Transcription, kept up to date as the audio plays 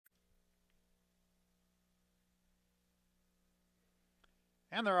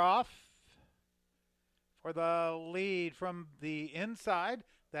And they're off for the lead from the inside.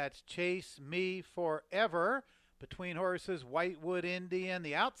 That's Chase Me Forever. Between horses, Whitewood Indian,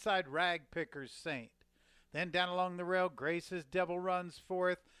 the outside Rag Pickers Saint. Then down along the rail, Grace's Devil runs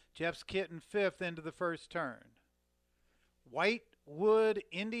fourth. Jeff's Kitten fifth into the first turn. Whitewood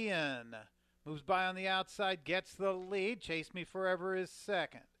Indian moves by on the outside, gets the lead. Chase Me Forever is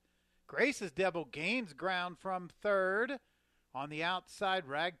second. Grace's Devil gains ground from third. On the outside,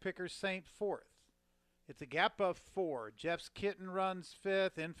 Rag Pickers Saint fourth. It's a gap of 4. Jeff's Kitten runs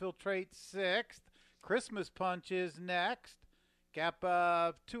fifth. Infiltrate sixth. Christmas Punch is next. Gap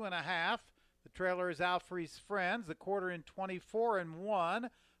of 2.5. The trailer is Alfre's Friends. The quarter in 24-1.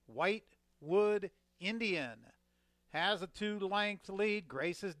 Whitewood Indian has a 2-length lead.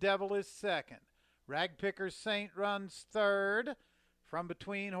 Grace's Devil is second. Rag Pickers Saint runs third. From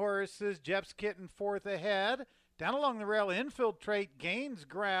between horses, Jeff's Kitten fourth ahead. Down along the rail, Infiltrate gains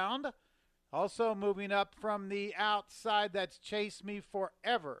ground. Also moving up from the outside, that's Chase Me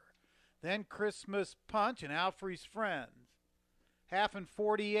Forever. Then Christmas Punch and Alfre's Friends. Half and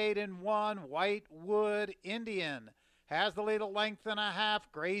 48-1, Whitewood Indian has the lead a length and a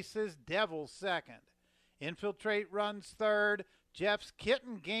half. Grace's Devil second. Infiltrate runs third. Jeff's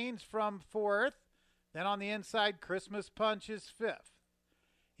Kitten gains from fourth. Then on the inside, Christmas Punch is fifth.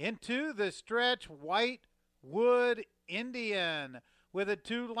 Into the stretch, Whitewood Indian with a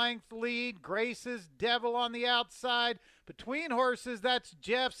 2-length lead. Grace's Devil on the outside. Between horses, that's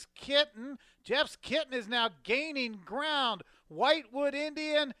Jeff's Kitten. Jeff's Kitten is now gaining ground. Whitewood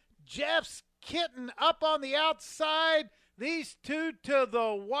Indian, Jeff's Kitten up on the outside. These two to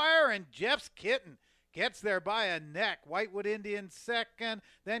the wire, and Jeff's Kitten gets there by a neck. Whitewood Indian second,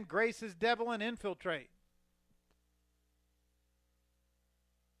 then Grace's Devil and Infiltrate.